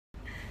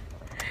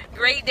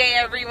great day,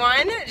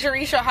 everyone.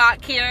 Jerisha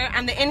Hawk here.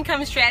 I'm the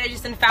income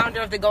strategist and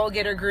founder of the Goal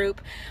Getter Group,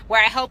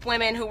 where I help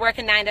women who work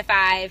a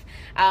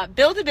 9-to-5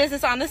 build a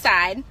business on the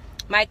side.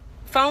 My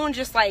phone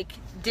just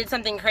did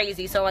something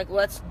crazy, so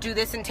let's do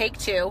this and take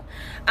two.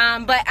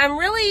 But I'm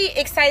really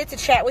excited to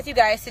chat with you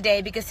guys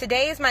today because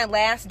today is my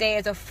last day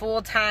as a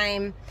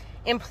full-time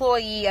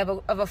employee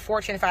of a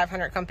Fortune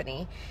 500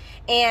 company.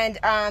 And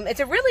it's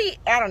a really,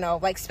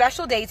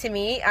 special day to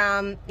me.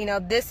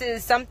 This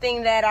is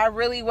something that I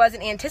really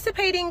wasn't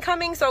anticipating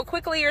coming so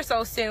quickly or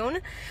so soon,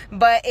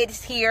 but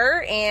it's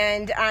here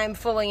and I'm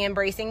fully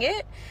embracing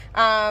it.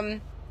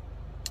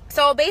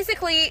 So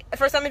basically,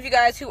 for some of you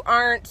guys who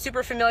aren't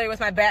super familiar with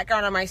my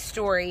background or my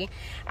story,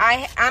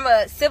 I'm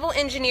a civil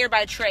engineer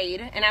by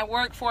trade, and I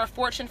work for a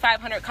Fortune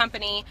 500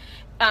 company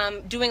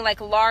doing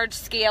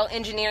large-scale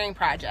engineering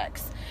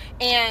projects.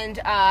 And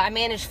I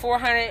manage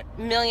 $400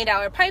 million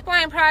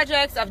pipeline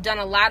projects. I've done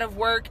a lot of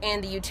work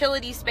in the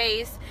utility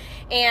space,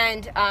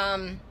 and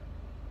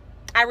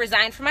I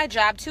resigned from my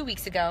job 2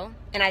 weeks ago,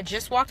 and I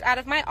just walked out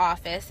of my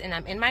office, and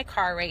I'm in my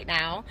car right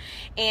now,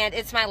 and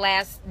it's my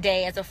last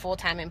day as a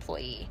full-time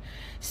employee.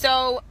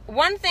 So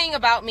one thing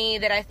about me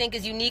that I think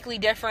is uniquely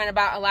different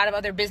about a lot of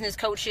other business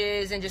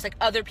coaches and just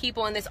other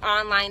people in this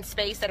online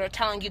space that are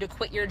telling you to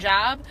quit your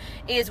job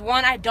is,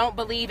 one, I don't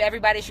believe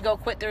everybody should go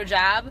quit their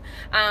job.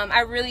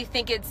 I really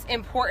think it's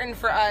important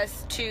for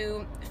us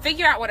to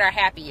figure out what our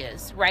happy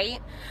is, right?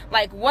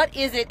 What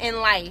is it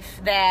in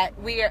life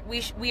that we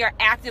are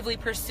actively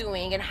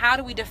pursuing, and how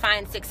do we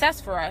define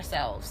success for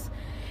ourselves?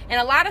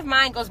 And a lot of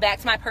mine goes back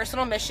to my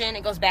personal mission.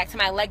 It goes back to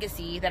my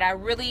legacy that I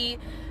really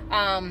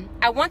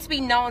I want to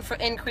be known for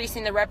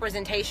increasing the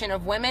representation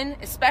of women,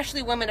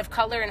 especially women of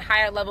color in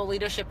higher level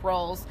leadership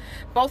roles,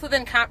 both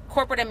within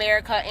corporate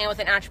America and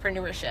within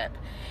entrepreneurship.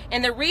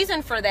 And the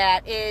reason for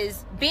that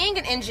is being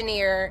an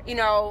engineer,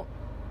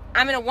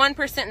 I'm in a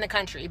 1% in the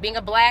country. Being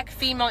a black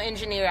female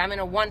engineer, I'm in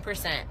a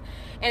 1%.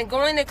 And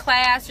going to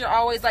class, you're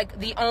always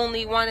the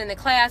only one in the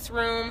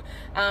classroom.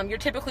 You're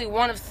typically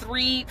one of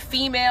 3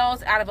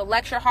 females out of a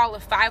lecture hall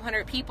of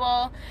 500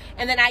 people.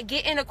 And then I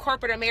get into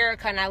corporate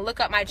America and I look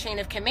up my chain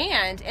of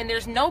command, and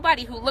there's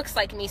nobody who looks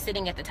like me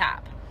sitting at the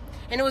top.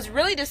 And it was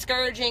really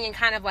discouraging and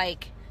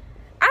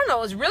it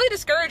was really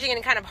discouraging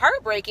and kind of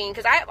heartbreaking,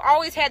 because I've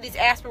always had these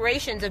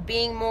aspirations of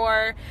being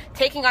more,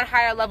 taking on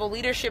higher level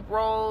leadership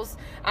roles,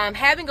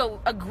 having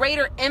a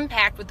greater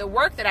impact with the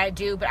work that I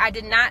do, but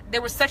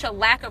there was such a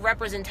lack of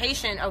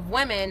representation of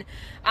women,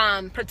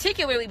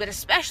 particularly, but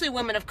especially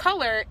women of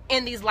color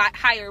in these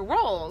higher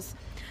roles.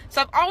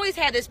 So I've always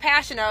had this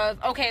passion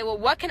of, okay, well,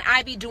 what can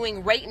I be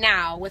doing right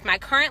now with my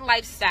current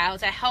lifestyle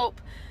to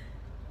help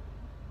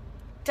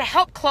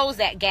close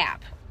that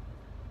gap?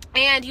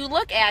 And you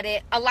look at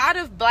it, a lot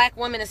of black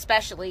women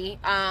especially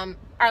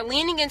are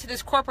leaning into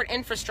this corporate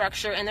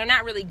infrastructure, and they're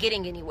not really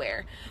getting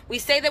anywhere. We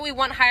say that we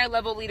want higher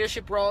level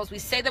leadership roles. We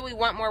say that we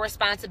want more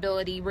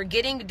responsibility. We're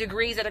getting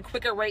degrees at a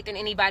quicker rate than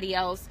anybody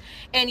else.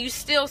 And you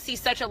still see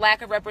such a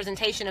lack of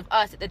representation of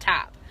us at the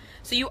top.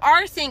 So you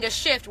are seeing a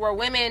shift where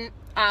women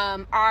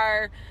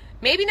are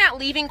maybe not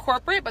leaving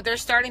corporate, but they're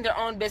starting their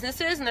own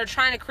businesses, and they're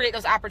trying to create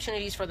those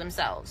opportunities for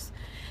themselves.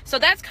 So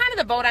that's kind of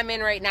the boat I'm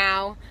in right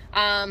now.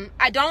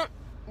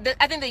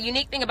 I think the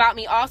unique thing about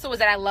me also is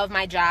that I love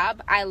my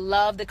job. I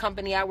love the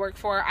company I work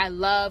for. I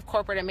love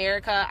corporate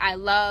America. I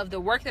love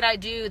the work that I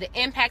do, the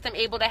impact I'm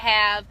able to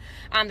have,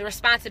 the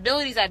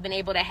responsibilities I've been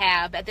able to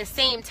have. At the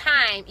same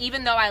time,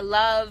 even though I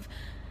love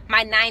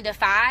my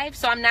 9-to-5,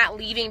 so I'm not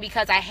leaving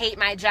because I hate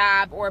my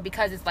job or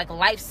because it's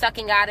life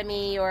sucking out of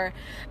me, or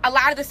a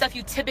lot of the stuff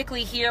you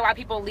typically hear why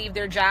people leave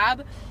their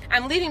job.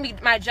 I'm leaving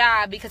my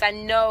job because I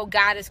know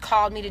God has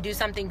called me to do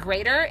something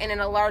greater and in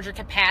a larger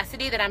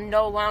capacity that I'm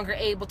no longer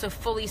able to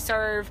fully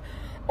serve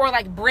or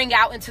bring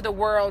out into the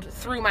world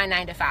through my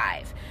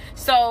 9-to-5.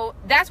 So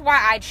that's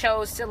why I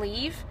chose to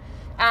leave.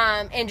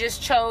 And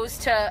just chose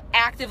to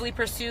actively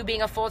pursue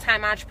being a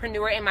full-time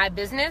entrepreneur in my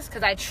business,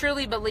 because I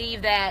truly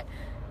believe that,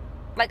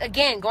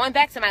 again, going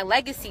back to my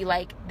legacy,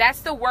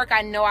 that's the work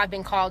I know I've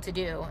been called to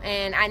do.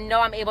 And I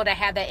know I'm able to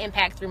have that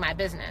impact through my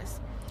business.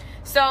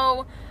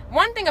 So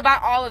one thing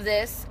about all of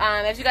this,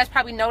 as you guys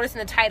probably noticed in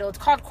the title, it's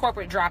called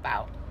Corporate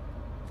Dropout.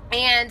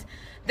 And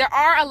there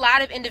are a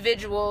lot of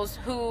individuals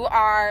who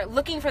are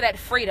looking for that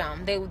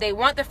freedom. They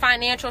want the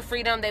financial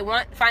freedom. They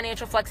want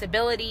financial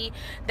flexibility.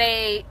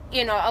 A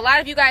lot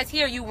of you guys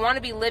here, you want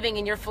to be living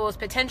in your fullest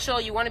potential.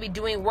 You want to be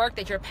doing work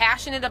that you're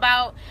passionate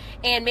about.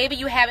 And maybe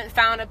you haven't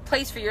found a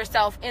place for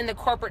yourself in the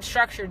corporate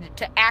structure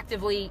to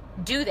actively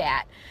do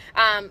that.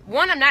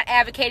 One, I'm not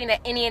advocating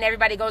that any and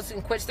everybody goes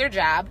and quits their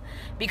job,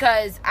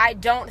 because I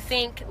don't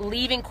think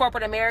leaving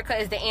corporate America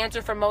is the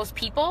answer for most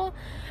people.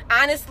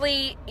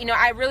 Honestly,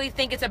 I really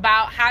think it's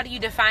about, how do you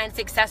define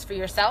success for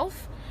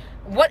yourself?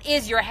 What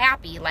is your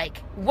happy?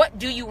 What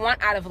do you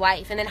want out of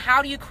life? And then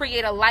how do you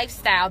create a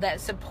lifestyle that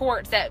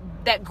supports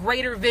that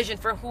greater vision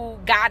for who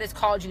God has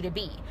called you to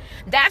be?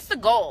 That's the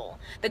goal.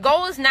 The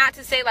goal is not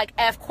to say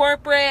F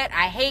corporate,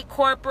 I hate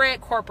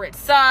corporate, corporate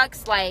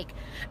sucks.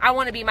 I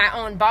want to be my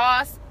own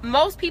boss.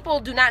 Most people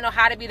do not know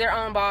how to be their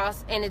own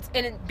boss,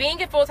 and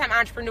being a full-time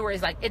entrepreneur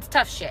is like, it's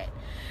tough shit.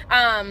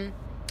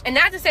 And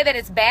not to say that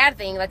it's a bad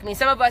thing. Like, I mean,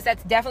 some of us,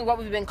 that's definitely what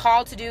we've been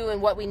called to do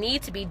and what we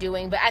need to be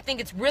doing. But I think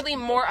it's really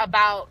more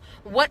about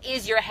what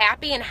is your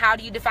happy and how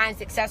do you define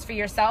success for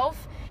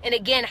yourself? And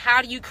again,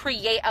 how do you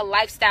create a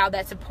lifestyle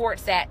that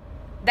supports that,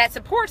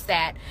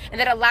 and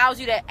that allows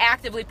you to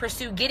actively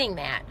pursue getting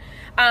that.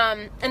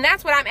 And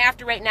that's what I'm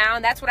after right now.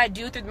 And that's what I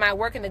do through my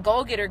work in the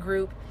Goal Getter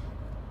group.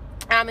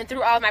 And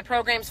through all of my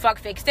programs, Fuck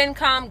Fixed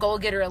Income, Goal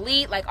Getter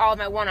Elite, like all of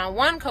my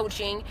one-on-one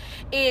coaching,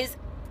 is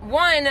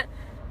one,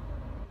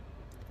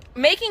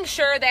 making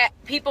sure that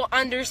people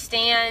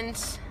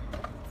understand.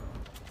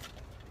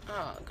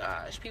 Oh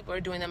gosh, people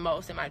are doing the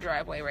most in my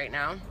driveway right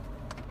now.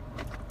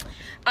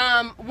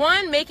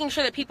 One, making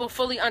sure that people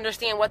fully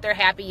understand what their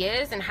happy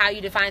is and how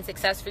you define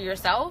success for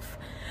yourself.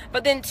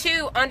 But then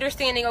two,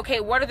 understanding, okay,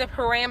 what are the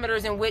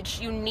parameters in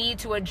which you need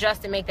to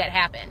adjust to make that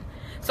happen?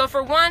 So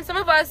for one, some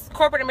of us,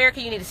 corporate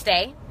America, you need to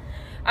stay.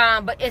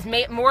 But it's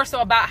more so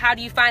about how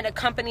do you find a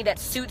company that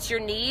suits your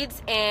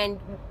needs, and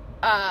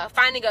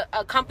finding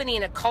a company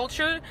and a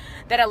culture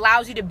that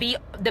allows you to be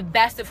the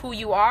best of who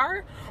you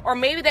are. Or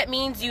maybe that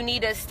means you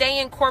need to stay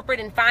in corporate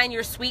and find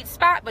your sweet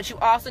spot, but you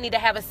also need to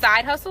have a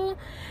side hustle.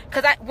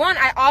 Because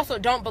I also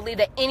don't believe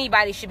that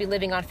anybody should be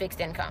living on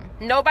fixed income.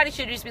 Nobody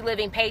should just be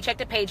living paycheck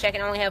to paycheck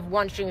and only have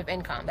one stream of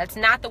income. That's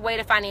not the way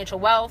to financial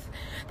wealth.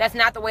 That's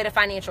not the way to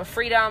financial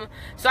freedom.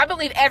 So I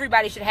believe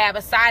everybody should have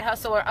a side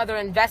hustle or other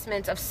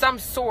investments of some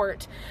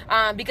sort,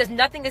 because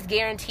nothing is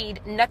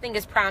guaranteed. Nothing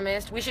is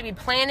promised. We should be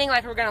planning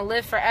like we're going to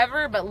live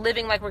forever, but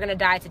living like we're going to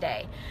die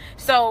today.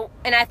 So,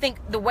 and I think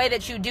the way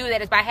that you do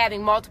that is by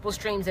having multiple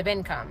streams of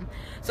income.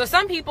 So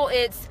some people,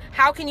 it's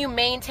how can you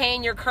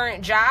maintain your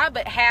current job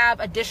but have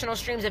additional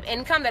streams of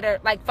income that are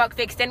like Fuck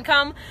Fixed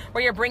Income,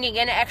 where you're bringing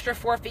in an extra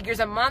 4 figures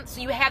a month,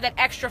 so you have that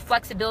extra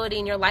flexibility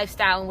in your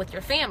lifestyle and with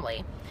your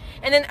family.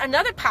 And then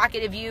another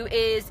pocket of you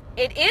is,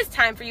 it is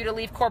time for you to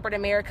leave corporate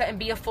America and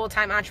be a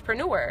full-time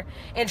entrepreneur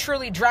and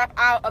truly drop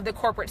out of the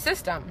corporate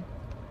system.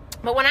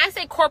 But when I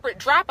say corporate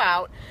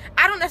dropout,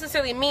 I don't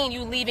necessarily mean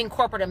you leaving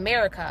corporate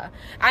America.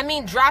 I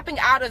mean dropping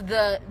out of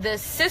the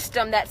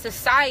system that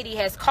society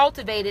has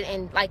cultivated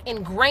and like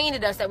ingrained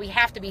in us that we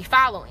have to be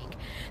following.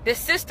 The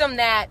system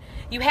that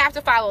you have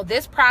to follow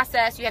this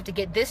process, you have to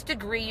get this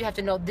degree, you have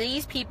to know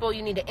these people,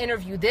 you need to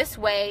interview this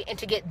way and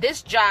to get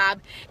this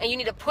job, and you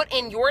need to put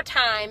in your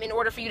time in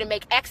order for you to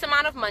make X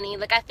amount of money.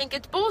 Like, I think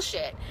it's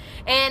bullshit.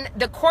 And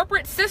the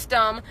corporate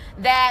system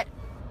that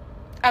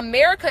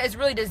America is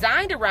really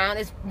designed around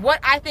is what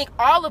I think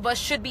all of us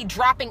should be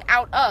dropping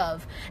out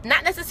of.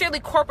 Not necessarily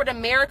corporate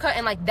America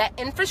and like that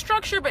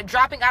infrastructure, but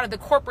dropping out of the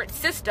corporate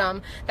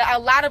system that a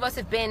lot of us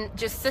have been,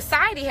 just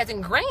society has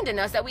ingrained in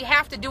us that we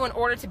have to do in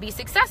order to be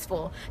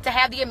successful, to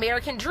have the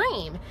American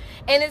dream.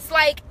 And it's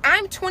like,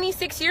 I'm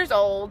 26 years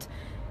old,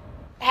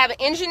 have an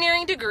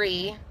engineering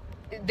degree.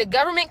 The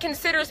government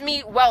considers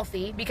me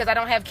wealthy because I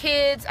don't have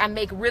kids. I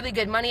make really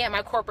good money at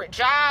my corporate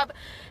job.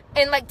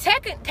 And like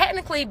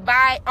technically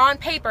on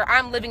paper,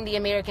 I'm living the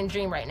American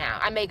dream right now.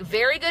 I make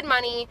very good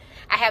money.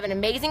 I have an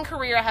amazing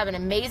career. I have an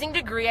amazing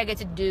degree. I get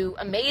to do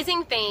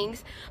amazing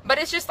things. But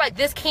it's just like,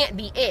 this can't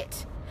be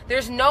it.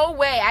 There's no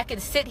way I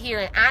could sit here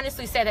and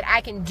honestly say that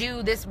I can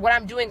do this, what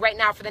I'm doing right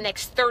now, for the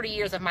next 30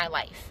 years of my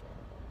life.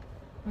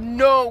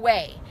 No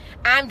way.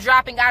 I'm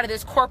dropping out of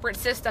this corporate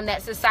system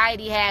that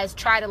society has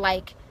tried to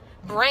like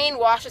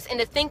brainwash us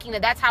into thinking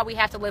that that's how we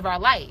have to live our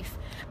life.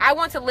 I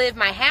want to live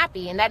my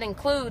happy, and that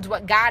includes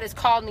what God has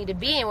called me to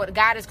be and what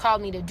God has called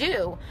me to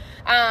do.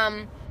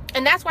 And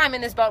that's why I'm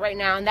in this boat right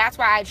now, and that's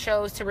why I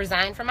chose to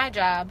resign from my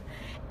job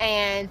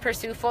and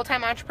pursue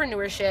full-time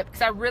entrepreneurship,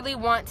 because I really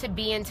want to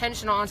be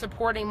intentional on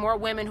supporting more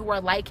women who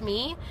are like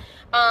me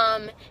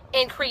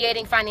in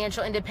creating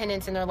financial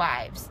independence in their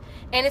lives.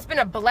 And it's been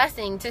a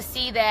blessing to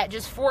see that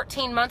just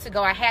 14 months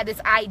ago, I had this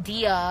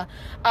idea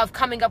of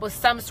coming up with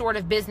some sort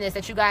of business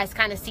that you guys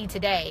kind of see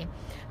today,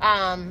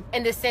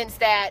 in the sense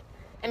that,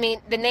 I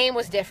mean, the name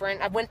was different.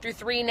 I went through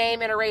 3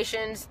 name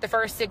iterations the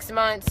first 6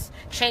 months,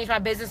 changed my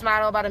business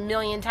model about 1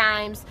 million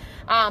times.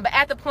 But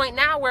at the point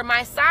now where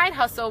my side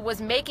hustle was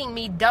making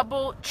me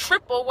double,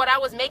 triple what I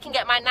was making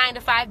at my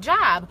 9-to-5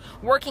 job,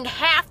 working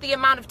half the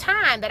amount of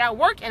time that I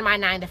work in my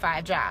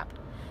 9-to-5 job.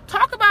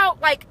 Talk about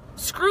like,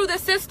 screw the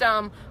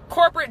system,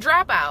 corporate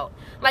dropout.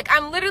 Like,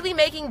 I'm literally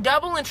making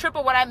double and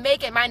triple what I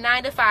make at my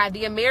 9-to-5,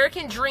 the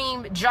American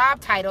dream job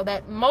title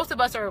that most of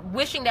us are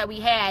wishing that we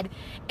had.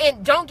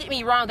 And don't get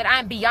me wrong, that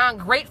I'm beyond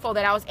grateful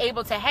that I was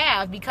able to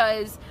have,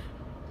 because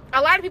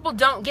a lot of people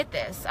don't get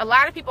this. A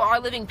lot of people are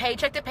living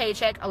paycheck to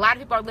paycheck. A lot of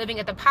people are living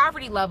at the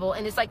poverty level.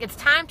 And it's like, it's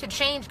time to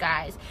change,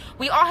 guys.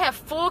 We all have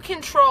full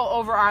control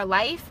over our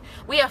life.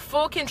 We have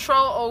full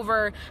control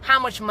over how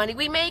much money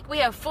we make. We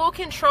have full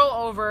control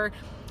over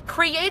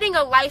creating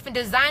a life and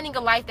designing a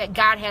life that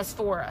God has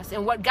for us.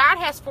 And what God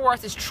has for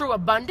us is true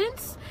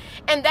abundance.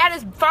 And that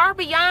is far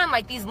beyond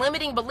like these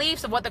limiting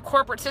beliefs of what the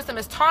corporate system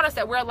has taught us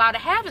that we're allowed to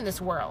have in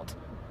this world.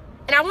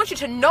 And I want you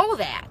to know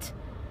that.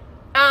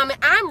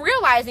 I'm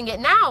realizing it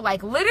now,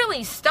 like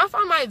literally stuff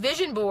on my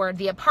vision board,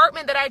 the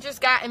apartment that I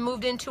just got and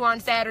moved into on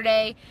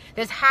Saturday,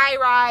 this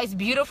high-rise,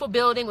 beautiful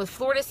building with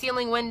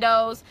floor-to-ceiling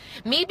windows,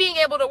 me being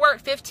able to work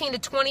 15 to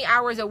 20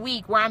 hours a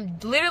week where I'm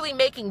literally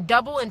making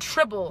double and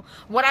triple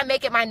what I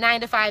make at my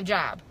 9-to-5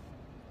 job.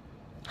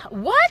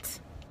 What?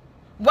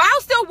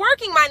 While still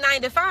working my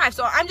 9-to-5.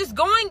 So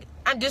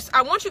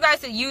I want you guys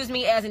to use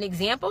me as an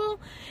example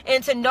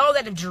and to know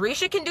that if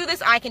Jerisha can do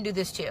this, I can do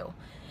this too.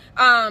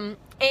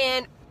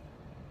 And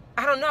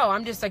I don't know,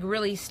 I'm just like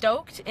really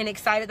stoked and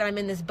excited that I'm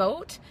in this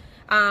boat.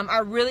 I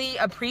really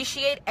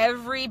appreciate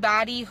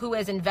everybody who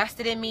has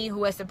invested in me,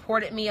 who has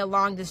supported me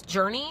along this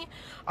journey.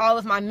 All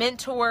of my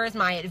mentors,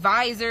 my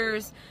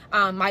advisors,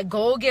 my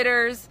goal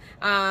getters,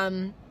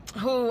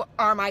 who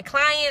are my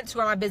clients, who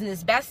are my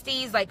business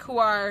besties, like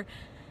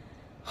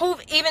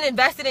who've even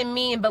invested in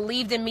me and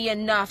believed in me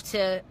enough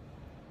to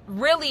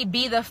really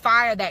be the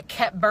fire that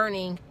kept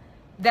burning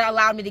that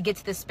allowed me to get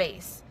to this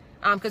space.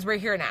 Because we're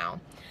here now.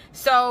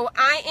 So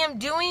I am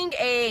doing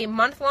a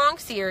month-long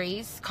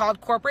series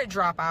called Corporate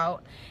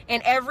Dropout,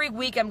 and every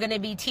week I'm going to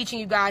be teaching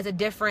you guys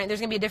there's going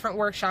to be a different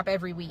workshop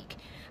every week.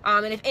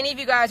 And if any of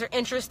you guys are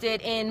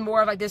interested in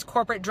more of like this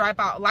corporate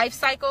dropout life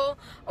cycle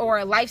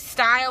or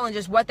lifestyle and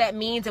just what that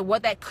means and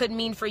what that could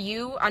mean for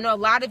you, I know a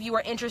lot of you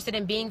are interested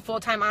in being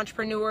full-time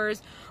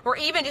entrepreneurs or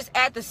even just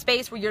at the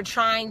space where you're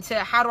trying to,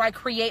 how do I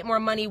create more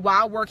money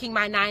while working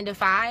my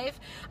 9-to-5?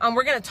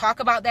 We're going to talk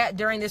about that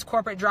during this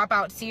corporate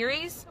dropout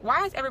series.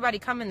 Why is everybody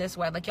coming this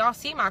way? Like, y'all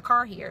see my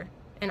car here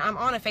and I'm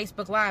on a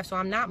Facebook Live, so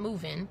I'm not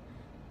moving.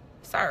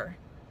 Sir,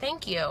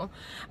 thank you.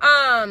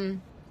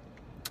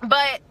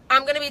 But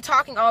I'm going to be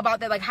talking all about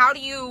that. Like, how do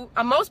you,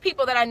 most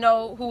people that I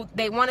know who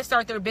they want to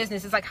start their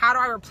business, is like, how do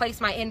I replace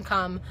my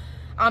income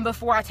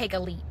before I take a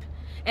leap?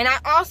 And I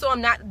also am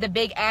not the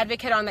big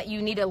advocate on that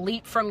you need a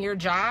leap from your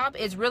job.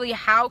 It's really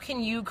how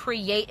can you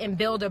create and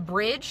build a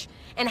bridge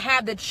and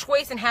have the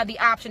choice and have the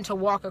option to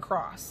walk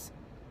across.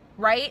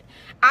 Right?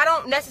 I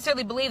don't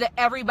necessarily believe that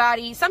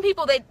everybody, some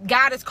people, that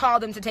God has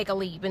called them to take a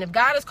leap. And if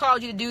God has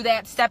called you to do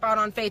that, step out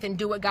on faith and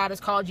do what God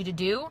has called you to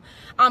do.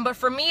 But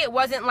for me, it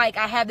wasn't like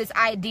I had this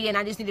idea and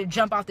I just need to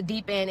jump off the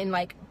deep end and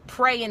like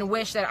pray and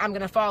wish that I'm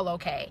going to fall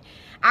okay.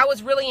 I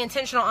was really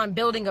intentional on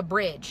building a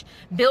bridge,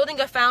 building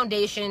a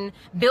foundation,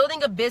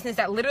 building a business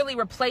that literally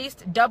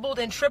replaced, doubled,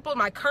 and tripled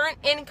my current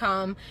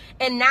income.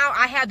 And now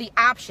I have the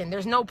option.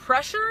 There's no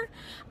pressure.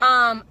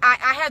 I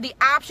have the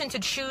option to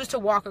choose to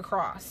walk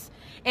across.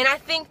 And I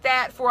think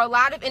that for a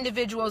lot of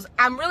individuals,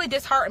 I'm really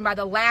disheartened by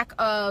the lack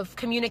of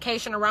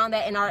communication around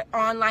that in our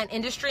online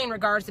industry in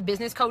regards to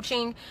business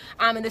coaching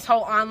in this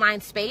whole online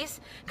space.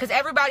 Because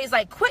everybody's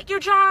like, quit your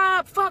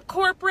job, fuck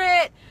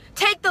corporate,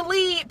 take the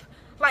leap,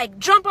 like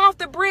jump off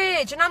the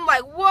bridge. And I'm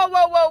like, whoa,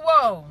 whoa, whoa,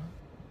 whoa.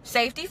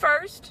 Safety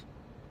first.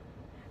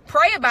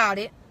 Pray about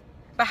it.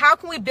 But how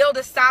can we build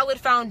a solid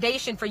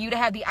foundation for you to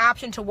have the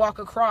option to walk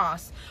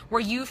across where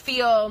you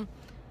feel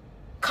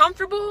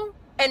comfortable?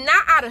 And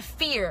not out of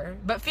fear,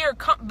 but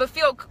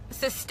feel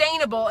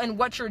sustainable in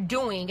what you're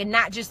doing and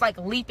not just like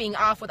leaping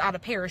off without a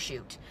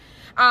parachute.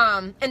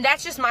 And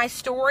that's just my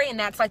story, and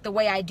that's like the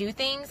way I do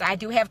things. I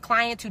do have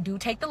clients who do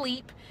take the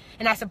leap,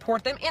 and I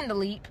support them in the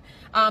leap.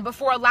 But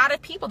for a lot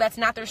of people, that's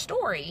not their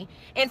story.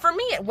 And for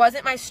me, it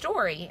wasn't my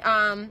story.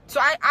 So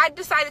I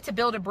decided to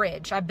build a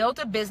bridge. I built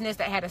a business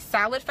that had a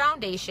solid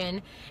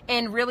foundation,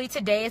 and really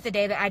today is the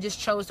day that I just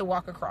chose to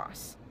walk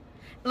across.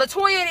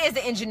 Latoya is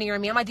the engineer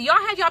in me. I'm like, do y'all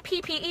have y'all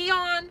PPE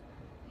on?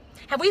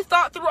 Have we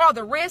thought through all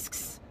the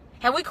risks?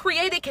 Have we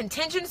created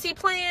contingency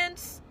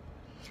plans?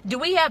 Do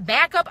we have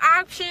backup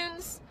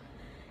options?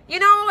 You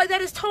know, like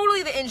that is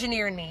totally the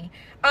engineer in me.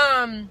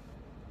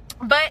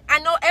 But I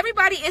know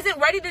everybody isn't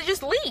ready to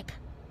just leap.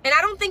 And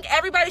I don't think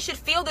everybody should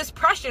feel this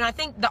pressure. And I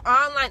think the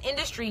online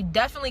industry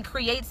definitely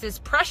creates this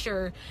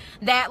pressure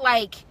that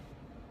like,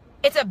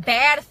 it's a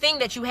bad thing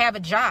that you have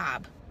a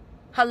job.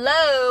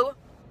 Hello,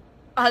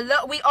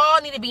 we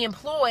all need to be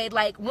employed.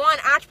 Like, one,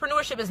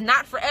 entrepreneurship is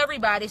not for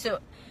everybody.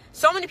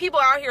 So many people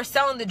out here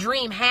selling the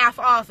dream half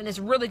off, and it's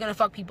really going to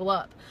fuck people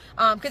up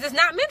because it's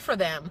not meant for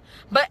them.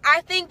 But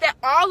I think that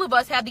all of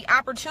us have the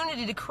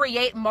opportunity to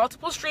create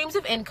multiple streams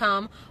of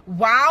income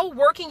while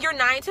working your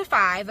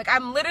 9-to-5. Like,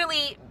 I'm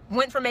literally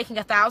went from making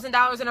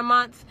 $1,000 in a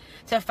month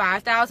to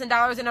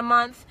 $5,000 in a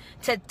month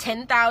to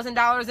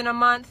 $10,000 in a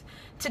month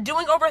to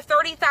doing over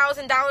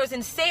 $30,000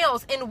 in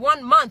sales in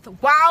 1 month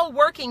while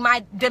working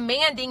my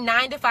demanding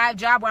 9-to-5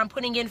 job where I'm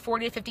putting in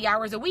 40 to 50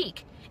 hours a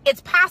week.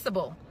 It's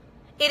possible.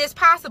 It is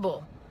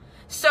possible.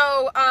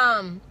 So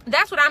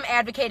that's what I'm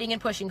advocating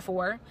and pushing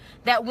for.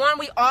 That one,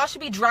 we all should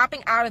be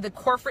dropping out of the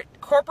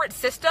corporate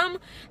system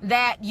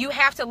that you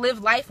have to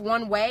live life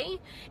one way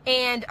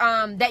and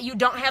that you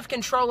don't have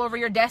control over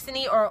your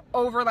destiny or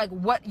over like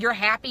what your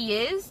happy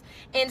is,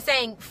 and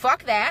saying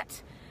fuck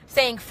that,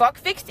 saying fuck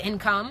fixed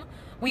income.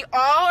 We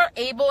all are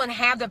able and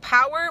have the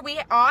power. We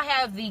all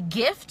have the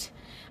gift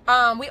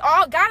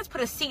God has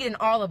put a seed in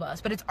all of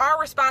us, but it's our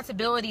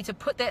responsibility to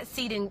put that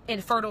seed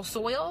in fertile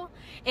soil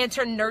and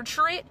to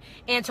nurture it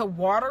and to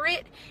water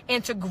it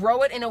and to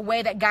grow it in a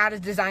way that God has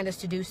designed us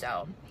to do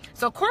so.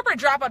 So corporate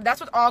dropout,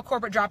 that's what all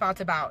corporate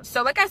dropout's about.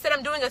 So like I said,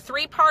 I'm doing a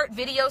 3-part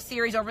video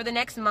series over the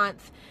next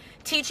month,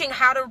 teaching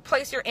how to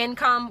replace your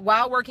income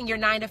while working your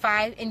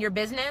 9-to-5 in your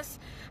business.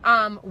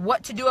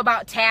 What to do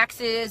about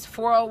taxes,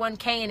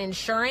 401k, and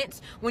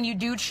insurance when you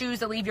do choose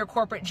to leave your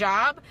corporate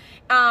job,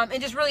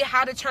 and just really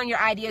how to turn your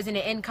ideas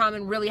into income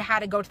and really how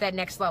to go to that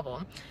next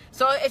level.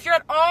 So if you're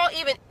at all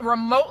even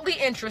remotely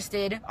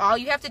interested, all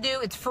you have to do,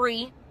 it's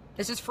free.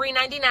 This is free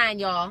 99,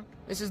 y'all.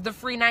 This is the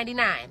free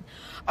 99.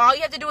 All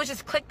you have to do is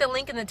just click the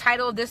link in the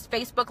title of this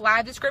Facebook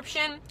Live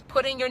description,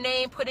 put in your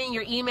name, put in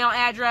your email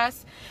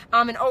address,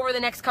 and over the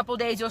next couple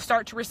days, you'll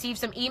start to receive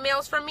some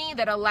emails from me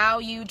that allow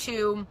you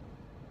to,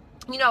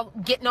 you know,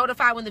 get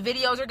notified when the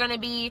videos are going to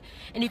be,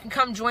 and you can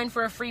come join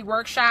for a free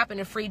workshop and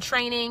a free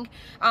training,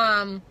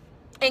 and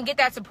get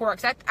that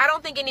support. Because I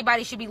don't think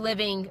anybody should be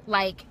living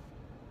like,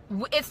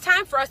 it's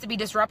time for us to be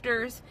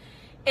disruptors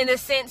in the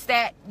sense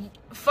that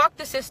fuck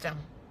the system.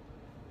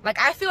 Like,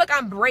 I feel like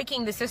I'm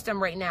breaking the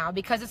system right now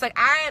because it's like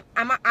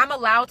I'm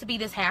allowed to be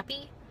this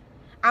happy.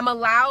 I'm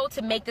allowed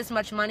to make this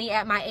much money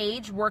at my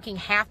age, working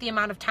half the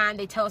amount of time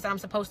they tell us that I'm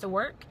supposed to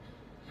work.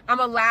 I'm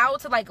allowed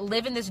to like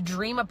live in this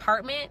dream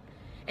apartment.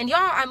 And y'all,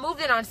 I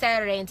moved in on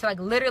Saturday into like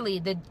literally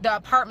the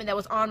apartment that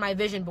was on my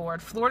vision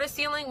board. Floor to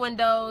ceiling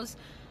windows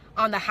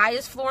on the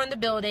highest floor in the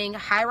building,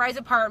 high-rise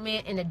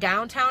apartment in a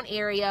downtown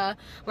area.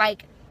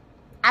 Like,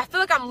 I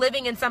feel like I'm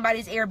living in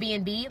somebody's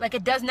Airbnb. Like,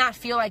 it does not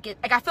feel like it.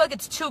 Like, I feel like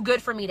it's too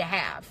good for me to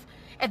have,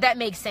 if that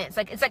makes sense.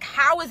 Like, it's like,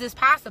 how is this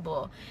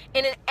possible?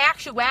 And in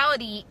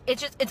actuality,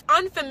 it's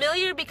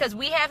unfamiliar because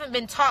we haven't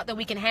been taught that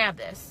we can have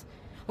this.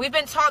 We've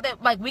been taught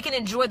that, like, we can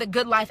enjoy the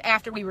good life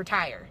after we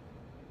retire.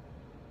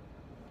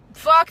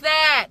 Fuck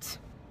that.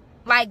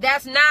 Like,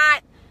 that's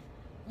not,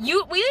 we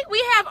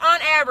have on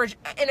average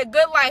in a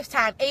good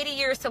lifetime 80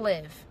 years to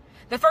live.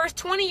 The first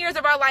 20 years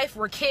of our life,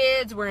 we're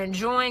kids, we're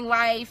enjoying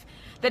life.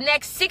 The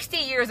next 60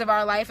 years of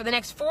our life, or the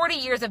next 40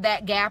 years of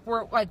that gap,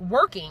 we're like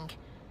working.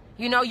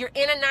 You know, you're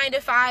in a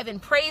 9-to-5,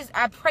 and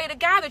I pray to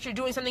God that you're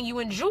doing something you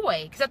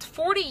enjoy, because that's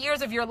 40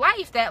 years of your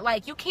life that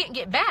like you can't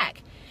get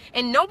back.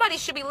 And nobody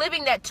should be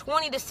living that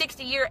 20 to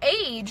 60 year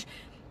age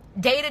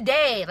day to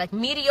day, like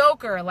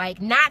mediocre, like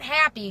not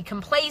happy,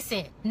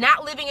 complacent,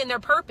 not living in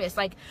their purpose.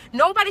 Like,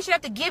 nobody should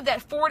have to give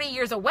that 40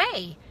 years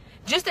away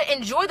just to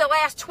enjoy the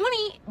last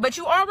 20, but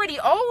you already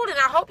old, and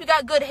I hope you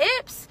got good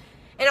hips,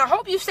 and I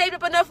hope you've saved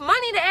up enough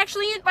money to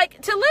actually,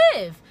 like, to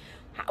live.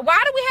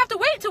 Why do we have to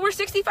wait until we're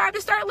 65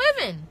 to start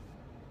living?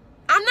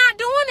 I'm not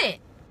doing it.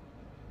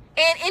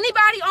 And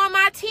anybody on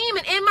my team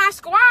and in my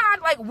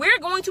squad, like, we're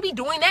going to be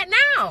doing that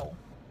now.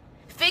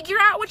 Figure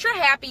out what your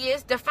happy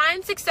is.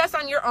 Define success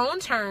on your own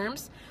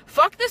terms.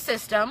 Fuck the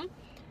system.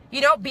 You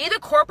know, be the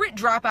corporate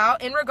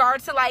dropout in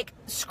regards to, like,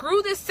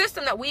 screw this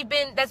system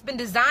that's been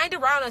designed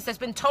around us, that's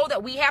been told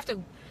that we have to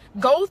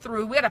go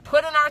through. We got to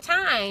put in our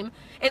time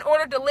in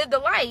order to live the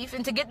life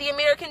and to get the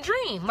American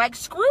dream. Like,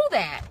 screw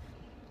that.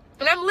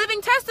 And I'm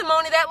living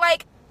testimony that,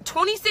 like,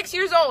 26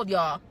 years old,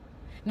 y'all,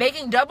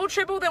 making double,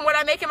 triple than what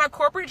I make in my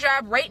corporate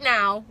job right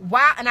now.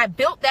 And I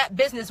built that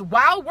business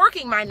while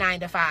working my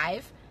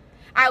 9-to-5.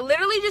 I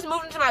literally just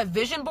moved into my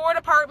vision board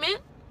apartment.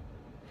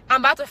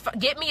 I'm about to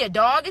get me a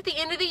dog at the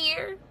end of the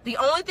year. The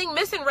only thing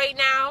missing right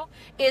now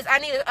is I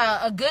need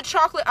a good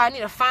chocolate. I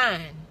need a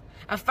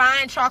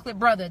fine chocolate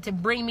brother to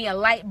bring me a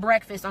light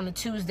breakfast on a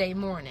Tuesday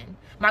morning.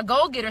 My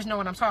goal getters know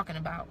what I'm talking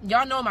about.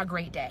 Y'all know my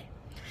great day.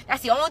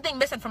 That's the only thing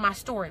missing from my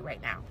story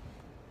right now.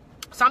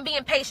 So I'm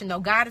being patient, though.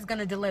 God is going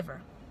to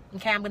deliver.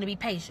 Okay, I'm going to be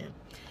patient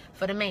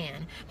for the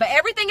man. But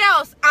everything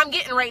else I'm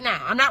getting right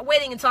now. I'm not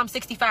waiting until I'm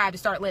 65 to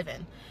start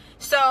living.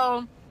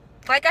 So,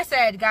 like I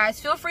said, guys,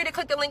 feel free to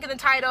click the link in the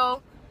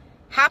title.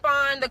 Hop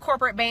on the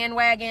corporate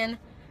bandwagon,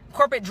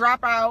 corporate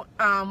dropout.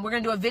 We're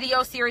going to do a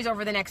video series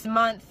over the next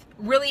month,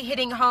 really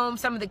hitting home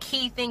some of the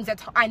key things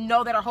that I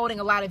know that are holding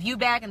a lot of you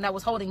back, and that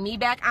was holding me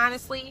back,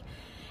 honestly.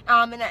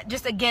 And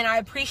just, again, I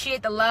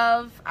appreciate the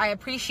love. I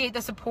appreciate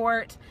the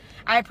support.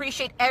 I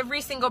appreciate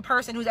every single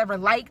person who's ever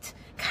liked,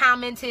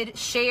 commented,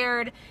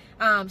 shared,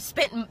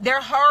 spent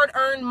their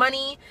hard-earned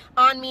money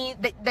on me,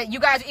 that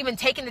you guys are even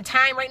taking the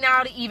time right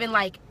now to even,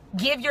 like,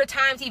 give your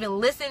time to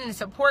even listen and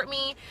support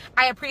me.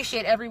 I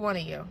appreciate every one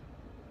of you.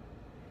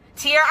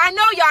 Tierra, I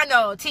know y'all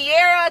know.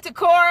 Tierra,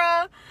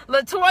 Takora,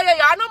 Latoya,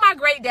 y'all know my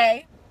great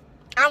day.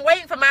 I'm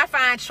waiting for my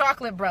fine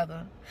chocolate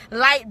brother.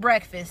 Light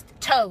breakfast,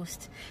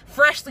 toast,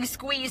 freshly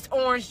squeezed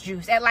orange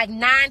juice at like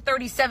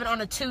 9:37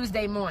 on a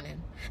Tuesday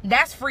morning.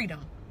 That's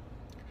freedom.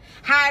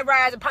 High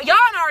rise. Y'all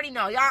already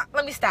know. Y'all,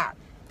 let me stop.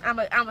 I'm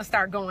gonna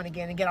start going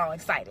again and get all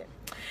excited.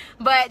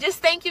 But just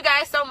thank you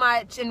guys so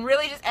much, and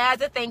really just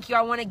as a thank you,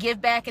 I want to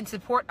give back and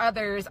support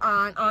others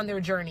on their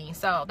journey.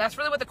 So that's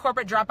really what the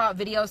corporate dropout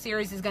video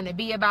series is going to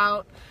be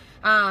about.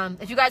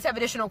 If you guys have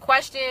additional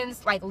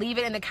questions, like leave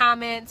it in the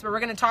comments, but we're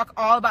going to talk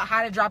all about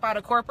how to drop out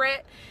of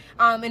corporate.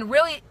 And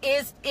really,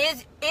 is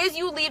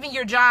you leaving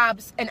your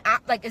jobs and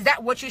like, is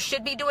that what you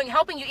should be doing?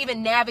 Helping you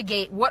even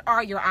navigate what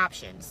are your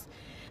options.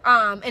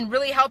 And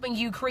really helping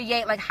you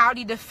create, like, how do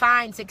you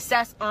define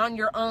success on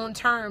your own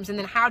terms? And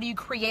then how do you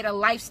create a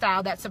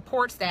lifestyle that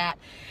supports that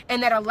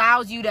and that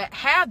allows you to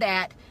have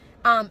that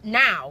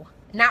now,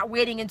 not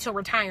waiting until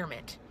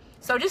retirement.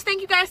 So just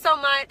thank you guys so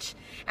much.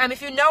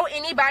 If you know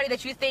anybody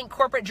that you think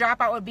corporate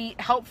dropout would be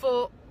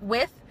helpful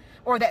with,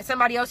 or that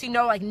somebody else you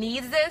know like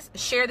needs this,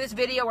 share this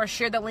video or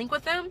share the link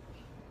with them.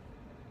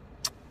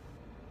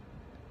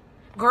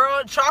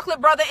 Girl,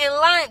 chocolate brother and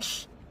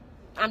lunch.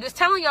 I'm just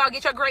telling y'all,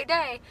 get your great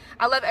day.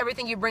 I love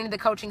everything you bring to the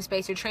coaching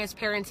space. Your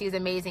transparency is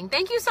amazing.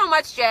 Thank you so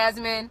much,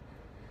 Jasmine.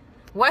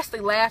 Wesley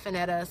laughing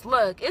at us.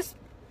 Look, it's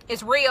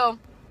real.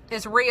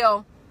 It's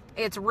real.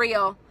 It's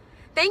real.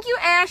 Thank you,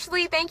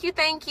 Ashley. Thank you.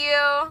 Thank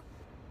you.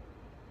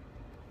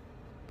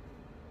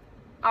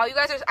 Oh, you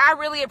guys I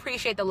really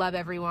appreciate the love,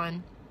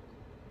 everyone.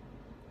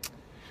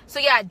 So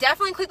yeah,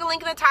 definitely click the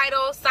link in the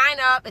title. Sign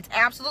up. It's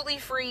absolutely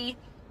free.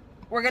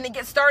 We're going to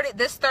get started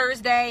this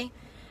Thursday.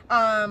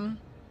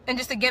 And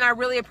just again, I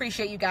really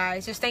appreciate you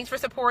guys. Just thanks for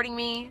supporting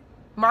me.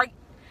 Mark,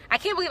 I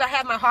can't believe I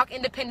have my Hawk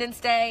Independence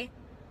Day.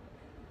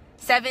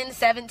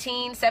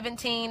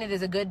 7/17/17. It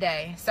is a good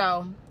day.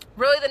 So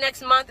really the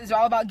next month is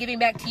all about giving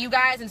back to you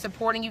guys and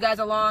supporting you guys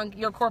along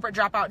your corporate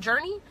dropout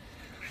journey.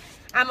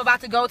 I'm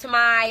about to go to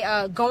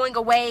my going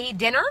away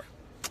dinner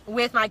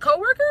with my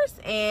coworkers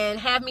and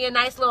have me a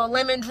nice little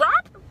lemon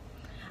drop.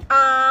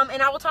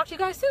 And I will talk to you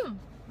guys soon.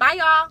 Bye,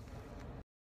 y'all.